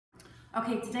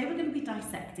Okay, today we're going to be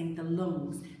dissecting the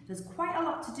lungs. There's quite a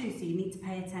lot to do, so you need to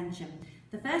pay attention.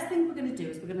 The first thing we're going to do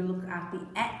is we're going to look at the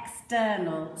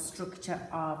external structure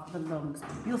of the lungs.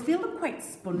 You'll feel them quite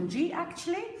spongy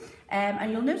actually,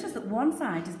 and you'll notice that one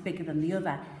side is bigger than the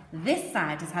other. This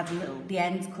side has had the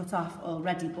ends cut off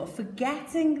already, but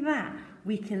forgetting that,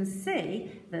 we can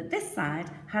see that this side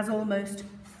has almost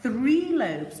 3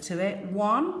 lobes to it,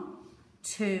 1,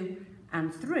 2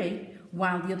 and 3,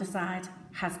 while the other side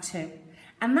has 2.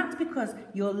 And that's because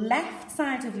your left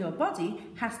side of your body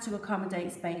has to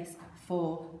accommodate space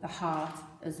for the heart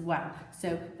as well.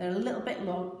 So they're a little bit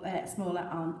smaller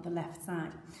on the left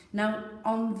side. Now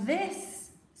on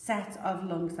this set of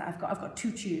lungs that I've got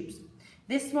 2 tubes.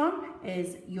 This one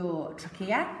is your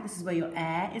trachea. This is where your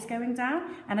air is going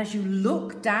down. And as you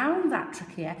look down that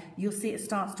trachea, you'll see it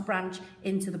starts to branch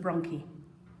into the bronchi.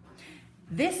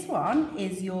 This one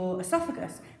is your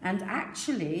esophagus, and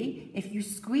actually if you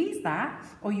squeeze that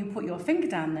or you put your finger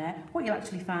down there, what you'll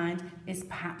actually find is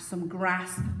perhaps some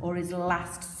grass or his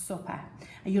last supper.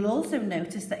 And you'll also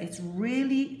notice that it's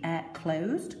really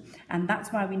closed, and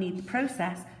that's why we need the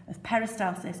process of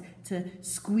peristalsis to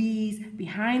squeeze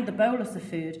behind the bolus of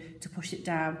food to push it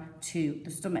down to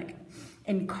the stomach.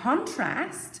 In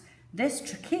contrast, this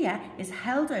trachea is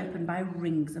held open by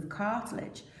rings of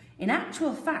cartilage. In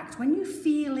actual fact, when you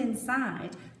feel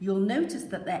inside, you'll notice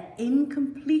that they're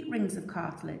incomplete rings of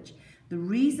cartilage. The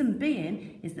reason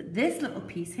being is that this little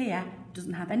piece here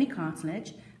doesn't have any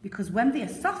cartilage, because when the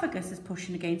esophagus is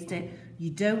pushing against it,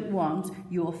 you don't want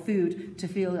your food to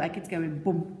feel like it's going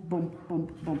bump, bump,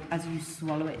 bump, bump as you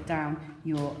swallow it down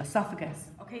your esophagus.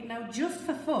 Okay, now just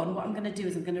for fun, what I'm going to do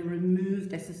is I'm going to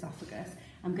remove this esophagus.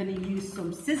 I'm going to use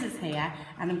some scissors here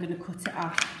and I'm going to cut it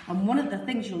off. And one of the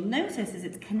things you'll notice is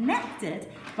it's connected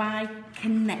by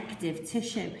connective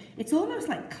tissue. It's almost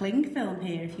like cling film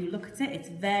here. If you look at it, it's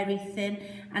very thin,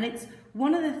 and it's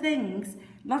one of the things,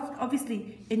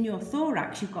 obviously in your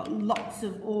thorax you've got lots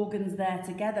of organs there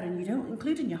together, and you don't,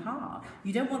 including your heart,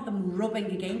 you don't want them rubbing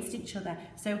against each other.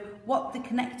 So what the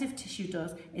connective tissue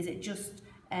does is it just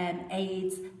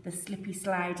aids the slippy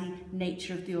slidey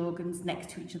nature of the organs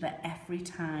next to each other every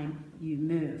time you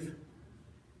move.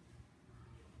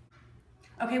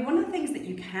 Okay, one of the things that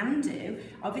you can do,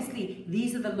 obviously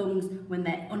these are the lungs when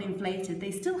they're uninflated, they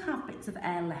still have bits of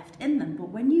air left in them, but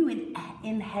when you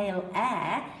inhale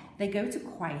air, they go to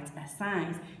quite a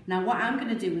size. Now what I'm going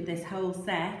to do with this whole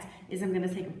set is I'm going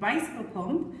to take a bicycle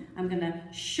pump, I'm going to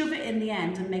shove it in the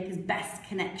end and make as best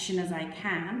connection as I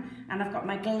can, and I've got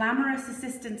my glamorous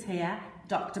assistant here,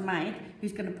 Dr. Mike,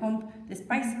 who's going to pump this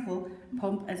bicycle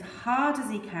pump as hard as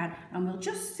he can, and we'll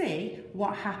just see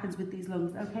what happens with these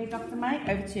lungs. Okay, Dr. Mike,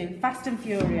 over to you. Fast and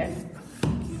furious.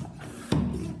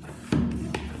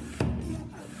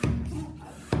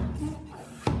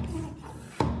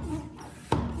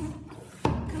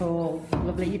 Cool,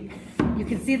 lovely. You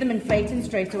can see them inflating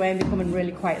straight away and becoming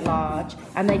really quite large,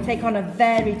 and they take on a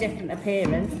very different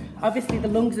appearance. Obviously the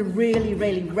lungs are really,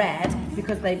 really red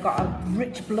because they've got a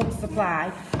rich blood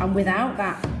supply, and without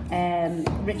that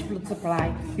rich blood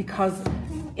supply, because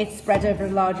it's spread over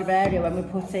a larger area when we're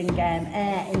putting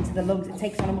air into the lungs, it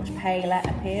takes on a much paler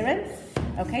appearance.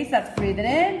 Okay, so that's breathing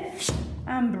in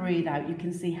and breathe out. You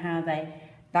can see how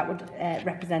that would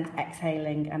represent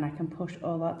exhaling, and I can push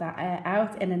all of that air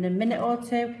out, and in a minute or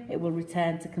 2 it will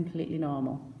return to completely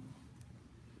normal.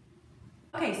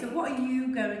 Okay, so what are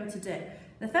you going to do?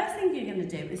 The first thing you're going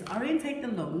to do is orientate the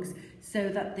lungs so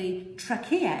that the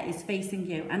trachea is facing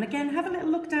you. And again, have a little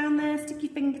look down there, stick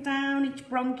your finger down each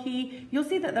bronchi. You'll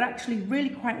see that they're actually really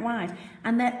quite wide,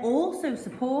 and they're also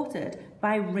supported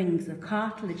by rings of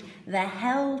cartilage. They're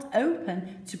held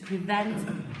open to prevent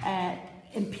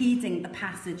impeding the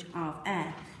passage of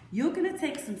air. You're going to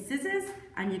take some scissors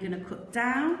and you're going to cut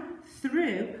down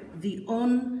through the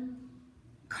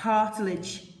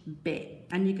uncartilage bit,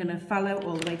 and you're going to follow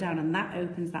all the way down, and that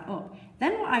opens that up.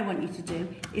 Then what I want you to do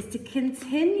is to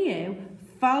continue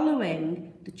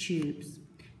following the tubes.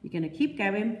 You're going to keep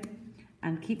going,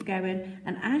 and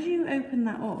as you open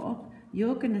that up,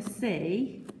 you're going to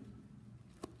see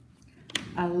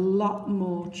a lot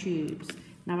more tubes.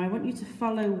 Now I want you to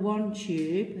follow one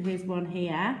tube, here's one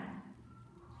here,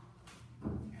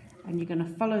 and you're going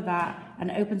to follow that, and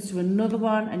it opens to another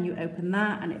one, and you open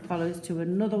that and it follows to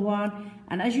another one,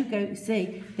 and as you go,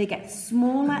 see, they get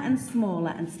smaller and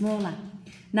smaller and smaller.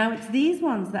 Now it's these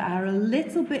ones that are a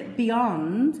little bit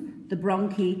beyond the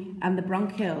bronchi and the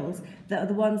bronchioles that are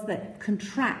the ones that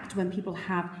contract when people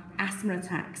have asthma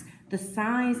attacks. The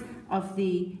size of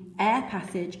the air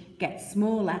passage gets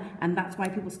smaller, and that's why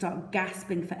people start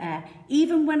gasping for air.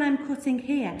 Even when I'm cutting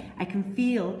here, I can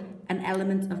feel an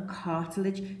element of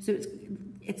cartilage. So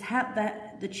it's held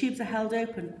that the tubes are held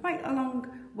open quite a long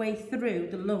way through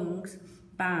the lungs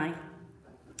by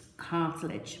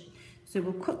cartilage. So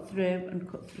we'll cut through and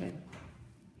cut through.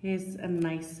 Here's a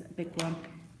nice big one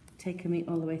taking me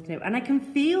all the way through. And I can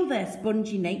feel their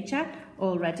spongy nature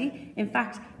already. In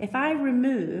fact, if I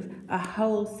remove a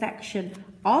whole section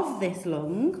of this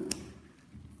lung,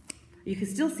 you can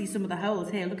still see some of the holes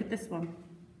here. Look at this one.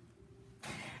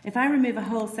 If I remove a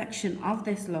whole section of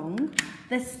this lung,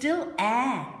 there's still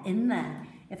air in there.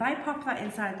 If I pop that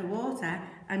inside the water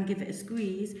and give it a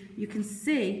squeeze, you can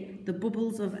see the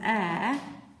bubbles of air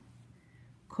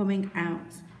coming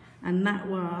out. And that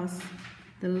was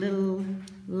the little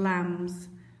lamb's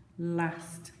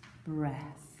last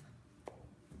breath.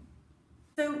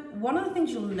 So one of the things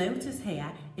you'll notice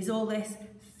here is all this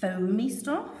foamy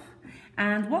stuff.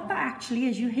 And what that actually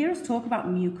is, you hear us talk about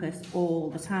mucus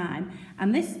all the time.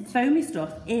 And this foamy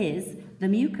stuff is the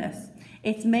mucus.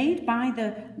 It's made by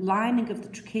the lining of the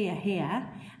trachea here,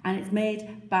 and it's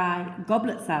made by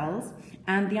goblet cells.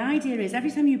 And the idea is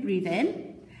every time you breathe in,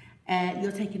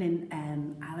 you're taking in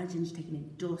allergens, you're taking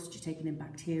in dust, you're taking in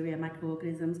bacteria,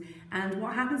 microorganisms, and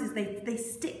what happens is they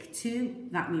stick to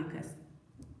that mucus.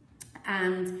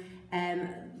 And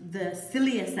the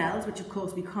cilia cells, which of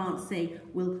course we can't see,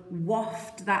 will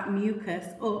waft that mucus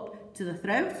up to the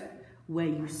throat, where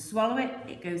you swallow it,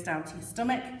 it goes down to your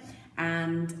stomach,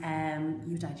 and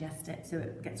you digest it, so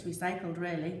it gets recycled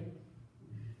really.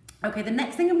 Okay, the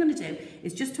next thing I'm going to do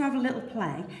is just to have a little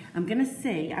play. I'm going to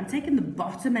see, I'm taking the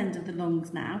bottom end of the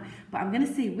lungs now, but I'm going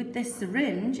to see with this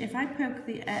syringe, if I poke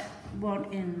the one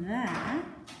in there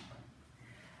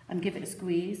and give it a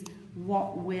squeeze,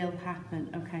 what will happen?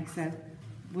 Okay, so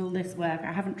will this work?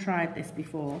 I haven't tried this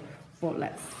before, but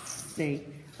let's see.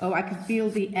 Oh, I can feel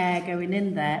the air going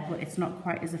in there, but it's not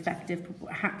quite as effective.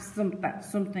 Perhaps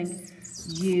that's something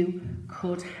you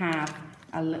could have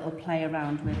a little play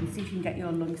around with and see if you can get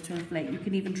your lungs to inflate. You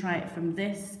can even try it from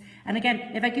this. And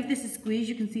again, if I give this a squeeze,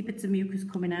 you can see bits of mucus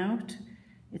coming out.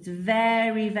 It's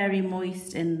very, very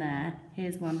moist in there.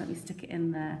 Here's one, let me stick it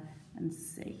in there and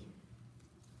see.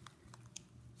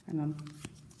 Hang on.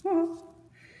 Oh.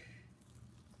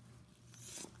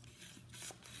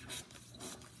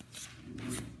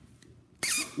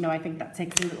 No, I think that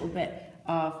takes a little bit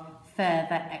of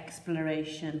further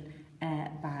exploration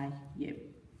by you.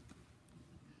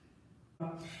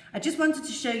 I just wanted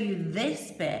to show you this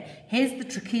bit. Here's the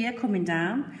trachea coming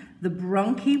down, the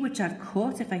bronchi, which I've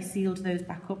cut. If I sealed those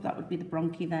back up, that would be the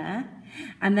bronchi there.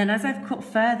 And then as I've cut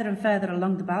further and further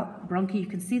along the bronchi, you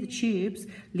can see the tubes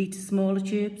lead to smaller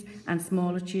tubes and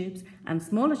smaller tubes and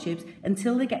smaller tubes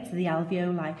until they get to the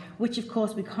alveoli, which of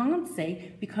course we can't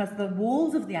see because the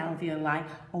walls of the alveoli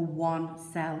are 1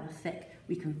 cell thick.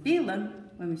 We can feel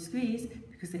them when we squeeze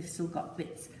because they've still got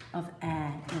bits of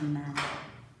air in there.